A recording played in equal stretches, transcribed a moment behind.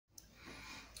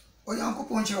O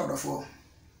Yankopon che odofo.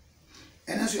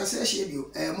 Ene so yase hye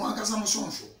bio. Mo ankasa mo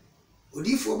sonfo.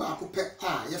 Odifo ba akopɛ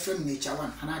a ye fam nature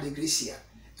one ana de Gracia.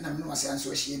 Na me no wase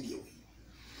anso hye bio.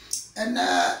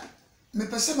 Ena me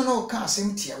pese me no ka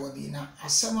asem tia wa bi na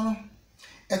asem no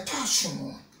eto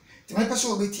asom. Ti me pese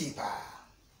obeti pa.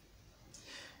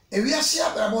 Ewiase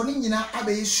abrabo ni nyina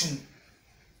abeyesun.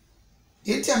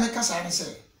 Yeti ameka sa ne se.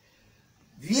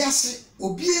 Wiase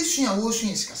obi esun a wo sun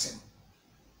esikasem.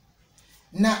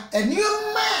 Na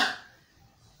enioma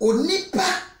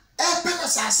onipa epena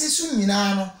sase sun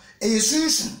nyina no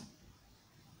eyesunsun.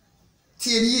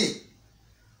 Tieniye.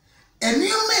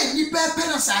 Enioma enipa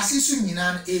epena sase sun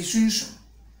nyina no eyesunsun.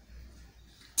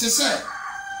 Te se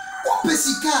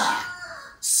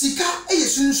sika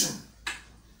eyesunsun.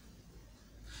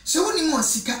 Se woni mo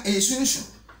sika eyesunsun.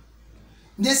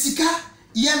 Ne sika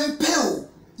yempeo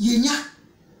yenya.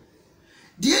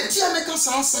 Die ntia meka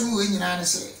sa asem we nyina ne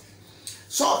se.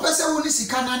 So pese woni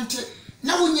sika nante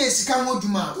na wonye sika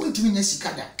ngoduma wontimi nya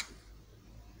sika da.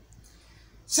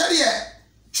 Sɛdeɛ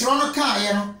twerɛ no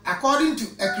kaayɛ no according to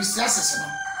Ecclesiastes no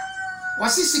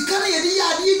wasi sika na yɛde yɛ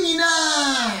adeɛ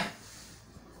nyinaa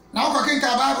na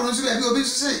wokɔkenka Bible nso baabi obi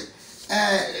so sɛ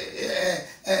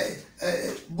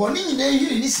bɔne nyinaa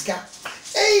hiri ne sika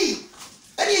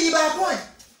ɛne yi ba point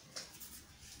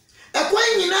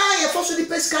ɛkwan nyinaa yɛfɔ so de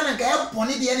pɛ sika na nka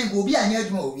yɛbɔne deɛ ne obi anya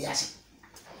adwuma obi ase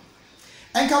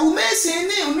enka wo mesen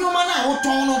ne nneoma na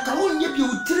wotɔn no ka wonye bi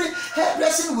wotire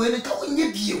hairdressing we ne ka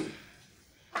wonye bio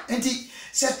enti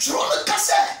se tro no ka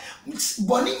se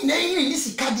boni nyina yiri ni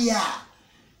sika dia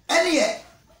ene ye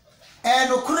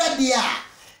no kura dia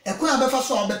ekwan abefa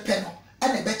so obepɛ no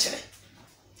ene be kyere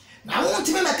na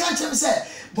wontimi meka nkyem se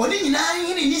boni nyina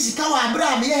yiri ni sika wa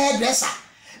abra me hairdresser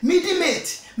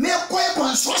midimate me koy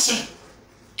construction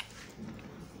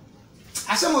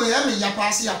asemo ye me ya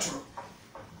pass ya tro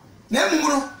na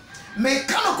mumuro me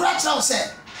kano kura kyerɛ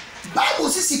se Bible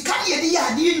si sika ne yɛde yɛ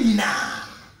adeɛ nyinaa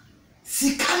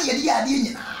sika ne yɛde yɛ adeɛ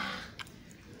nyinaa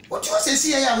wotu ose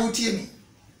si ya wotie mi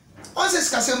on se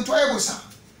sikasɛm to ayebosa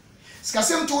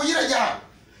sikasɛm to yira ja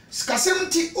sikasɛm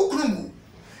ti okunumu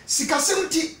sikasɛm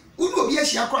ti unu obi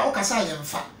ahia kora wokasa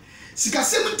ayemfa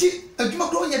sikasɛm ti adwuma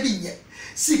kora onya bi nyɛ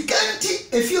sikanti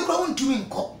efie kora wontumi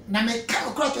nkɔ na me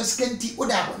kano kura to sikanti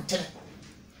oda abontene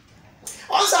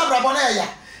on sa brabo na ya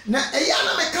na eya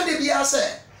na meka de bia se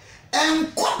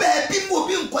enko ba bi mo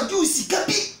bi nkwaje usika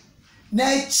bi na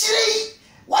echiri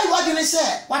why wadwene se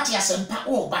wate asempa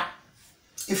wo ba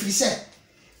efiri se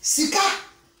sika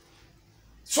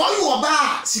so yo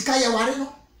ba sika ye ware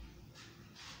no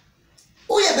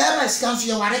wo ye ba ma sika nso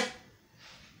ye ware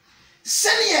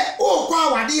sene ye o kwa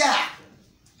awade a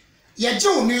ye je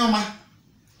wo neoma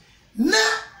na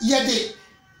ye de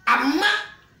amma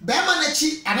ba ma na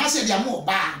chi anase de ama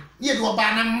ba ye do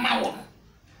ba na mawo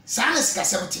sa na sika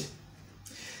semte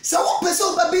sa wo pese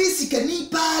o ba be sika ni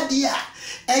pa dia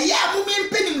eya mu mi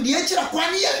mpenim de akira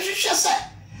kwan ye hwehwe se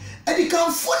edi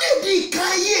kanfo na di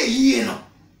kan ye no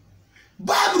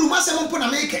Bible ma se mo mpo na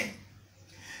meken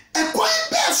e kwan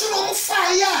be so no mo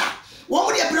fa ya wo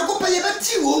mo de preko pa ye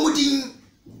beti wo mo din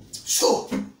so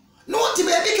no ti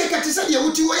be bi kekati se de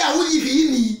wuti wo ya wo yi hwi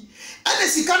ni ana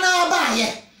sika na ba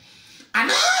ye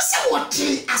ana se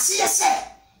wote asiye se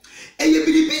eye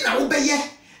biribi na wo beye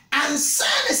ansa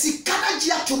na sika na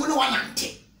ji atomo no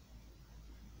wanante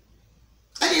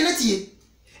ani na tie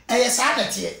eye sa da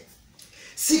tie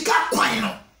sika kwan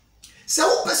no se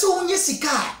wo pese wo nye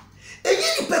sika enye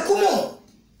ni pekumo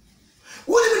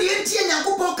woni me yentie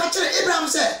Nyankopɔn ka kire Abraham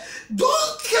say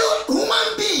don't kill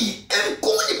human being and ko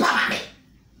ni pamame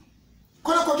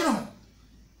kono ko gino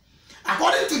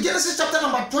according to Genesis chapter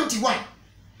number 21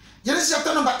 Genesis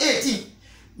chapter number 18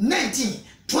 19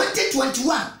 20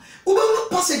 21 ubenu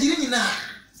passage ni nyina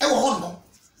e wo ho no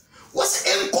was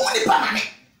enko ni pamame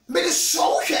me the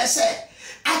show hwe say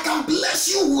I can bless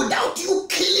you without you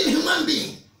killing human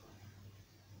being.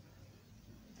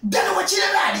 Then what you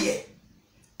radi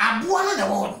aboa no na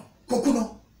wo no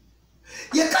kokuno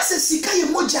ye ka se sika ye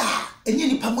moja enye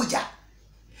nipa moja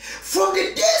from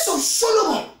the days of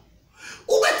Solomon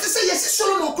ubeti say yes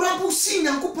Solomon krampu si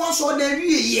Nyankopɔn so da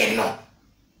wie ye no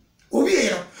obi ye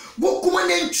no bokuma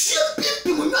na ntwie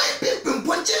pimpim nwan pimpim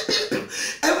ponche pimpim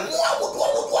emua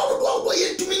wodo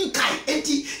ye ntumi nkai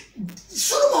enti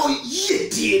Solomon ye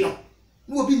die no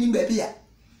obi nim ba bia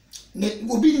ne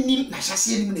obi nim na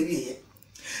hyase nim na wie ye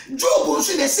Job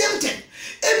also the same thing.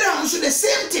 Abraham also the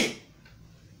same thing.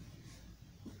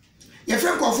 Your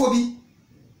friend Kofobi,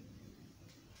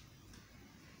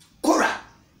 Korah,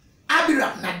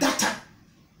 Abiram, na Dathan.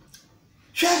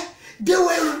 They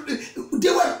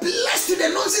were blessed to the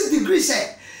nonsense degree.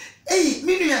 Say, hey,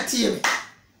 me no ya tie me.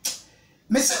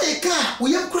 me say me ka wo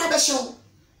yam kura be show.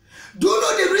 Do you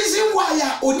know the reason why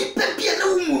ya oni pepie na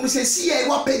wo mu no se si e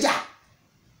wo pagya?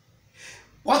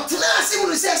 What na se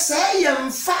mu se say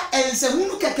yamfa ense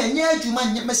hunu kakanya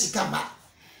adwuma nyama sika ba.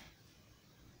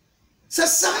 Se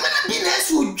samana bi na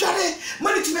so dware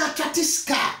mani tumi atwate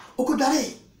ska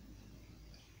okodare.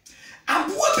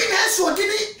 Abuo bi na so de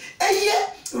ni eye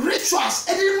rituals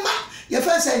edin ma ye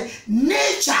fa say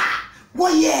nature wo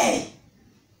ye.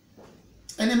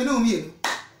 Ene me no mi enu.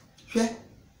 Hwe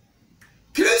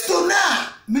Kristo na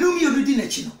minumi odudi na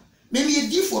chi no me me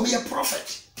difo me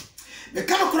prophet me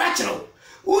kan okra kire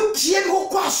o tie me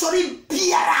ko asori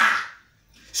biara.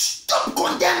 Stop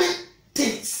condemning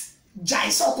things. Jai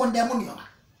so condemn you.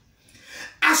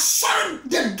 Assume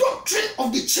the doctrine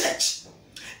of the church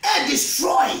and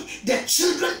destroy the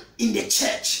children in the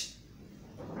church.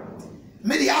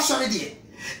 Me the asori die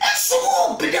e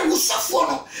so be the usafo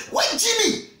no wa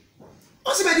Jimmy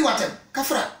o se be di watem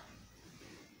kafra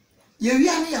ye wi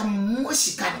ani ya mo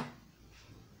sika no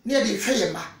ne de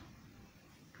hwe ma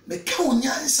me ka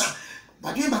onyansa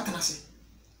badwe batana se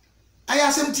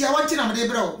aya sem tia wanti na me de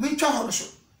bra o me ntwa ho no so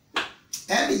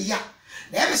e be ya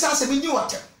na e be sa se me nyi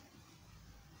watem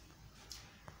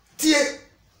tie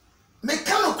me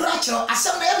ka no kra kiro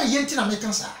asem na e me yenti na me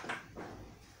kan sa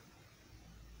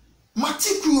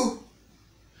matikuo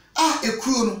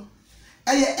ekuo no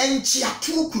eye enchi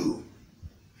atokuo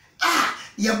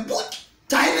ye book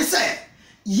time say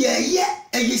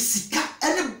ye sika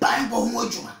any Bible ho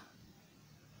adwuma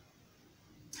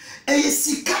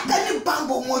sika any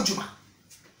Bible ho adwuma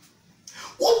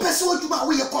wo pese adwuma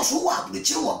wo ye koso wo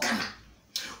abrekire wo Ghana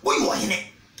wo ye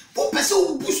ohene wo pese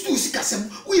wo boost sika sem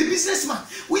wo ye businessman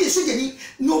wo ye sojani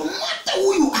no matter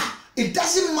who you are, it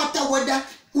doesn't matter whether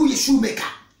who ye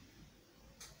shoemaker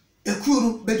ekuo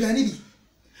no beduane bi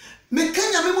me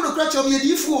kanya me mu no kra cho me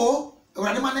difo o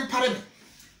awrade man pare me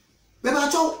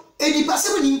beba cho eni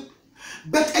pasem ni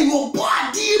but ayo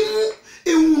body mu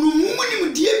enwunu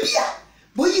ni die bia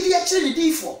boyiri a kire ni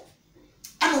difo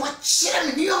ana wa kire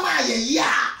me nioma aye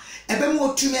ya ebe mu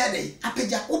otumi ade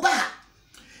apagya oba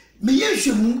me ye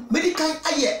hwemu medical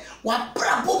aye wa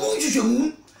brabo mu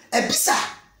hwemu ebisa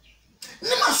ne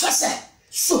ma hwese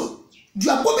so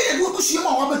duabo bi na do busuo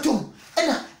ma wa betom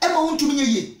ena ema wontumi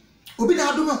nye obi na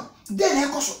adoma den e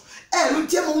koso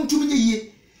runtie ma wontumi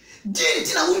nye din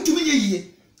ti na wontumi nye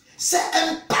se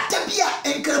empata bia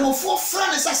enkramofo fra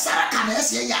ne sasaraka na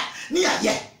ese ya ni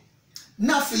aye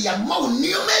na fe ya ma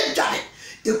onioma adware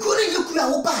ekuri nyekura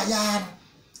wo ba ya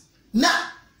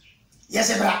na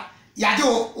yesebra ya de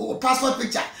o passport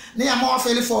picture ne ya ma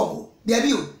fill form there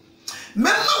bi o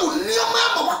memma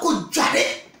onioma ma wako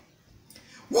dware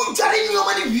wo dware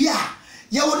nioma ne wi a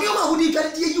ya onioma wo di dware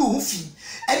de yi o fi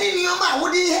eni nioma wo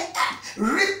di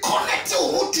reconnect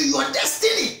to your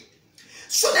destiny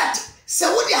so that se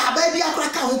wo di aba bi akora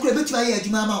ka ho kura betu aye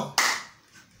adwuma ma o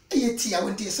eyeti ya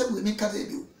wonte se wo mi ka be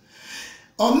bi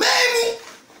o memu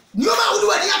nioma wo di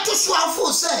wani atoso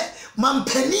afo se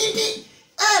mampani bi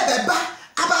beba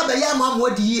aba ya ma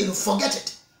di yi no forget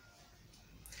it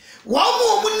wa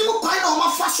mo nim kwan na o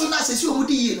ma fa so na se si o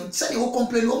di yi no se ne wo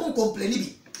complain o mo complain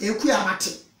bi eku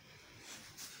amate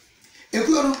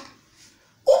eku no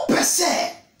o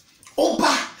pese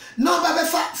oba na oba be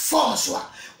fa form so a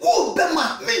wo be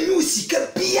ma menyu sika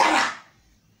biara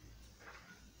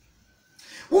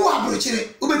wo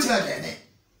abrochire wo betima adwane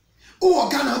wo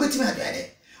Ghana wo betima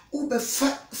adwane wo be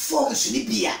fa form so ni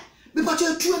bia be pa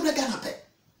 200 Ghana pe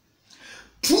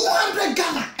 200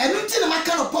 Ghana enu ti na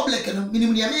maka no public no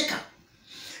minimum ya America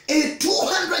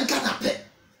 200 Ghana pe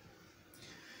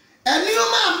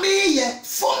enu ma me ye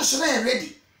form so na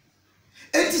ready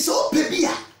enti so pe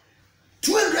bia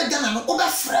 200 Ghana no oba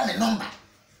fra me number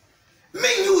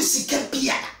menyu sika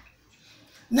bia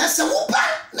na se wo ba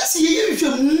na se ye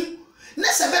hwehwemu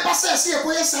na se be ba se ye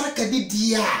ko ye sare ka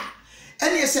dia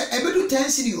ene se ebedu 10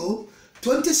 cedi o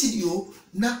 20 cedi o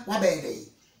na wa be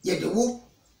ye de wo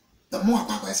the more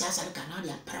akwa se sare ka na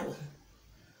dia para wo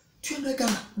 200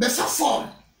 Ghana be fa form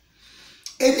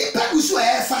eni pa usu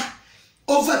efa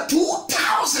over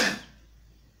 2000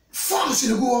 forms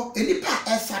in go eni pa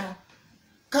efa no.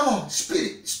 Come on,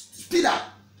 speed up.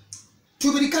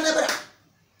 To be Canberra.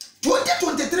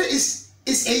 2023 is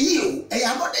a year,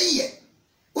 another year.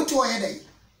 What do I day?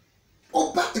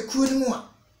 Opa a cruel one.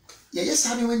 Yes,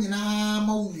 I when you na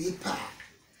ma pa.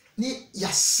 Ni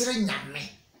yasre nyame.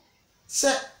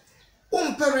 Se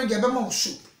parent gebe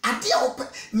soup. Adia open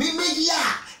me ya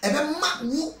ebe ma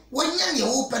wu wanya ye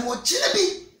open wo chire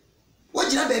bi. Wo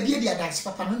jina ba bia dia dance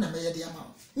papa no na me ye dia ma.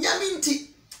 Nyame nti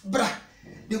bra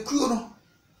de kuo no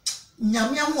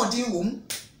nyame ahodin wom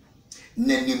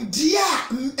nanimdia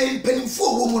mpanimfo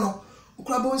wo mu no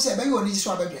okura bon se be yo ni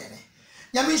so abedwene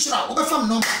nyame nshira wo be fam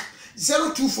number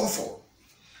 0244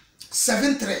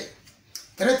 73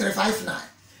 3359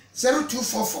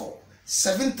 0244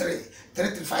 73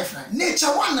 3359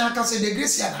 nature one na aka say the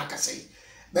grace ya na aka say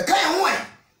be kan ho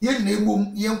yen na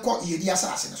ebom yen ko yedi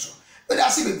asase ne so be da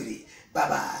se bebiri bye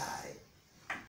bye.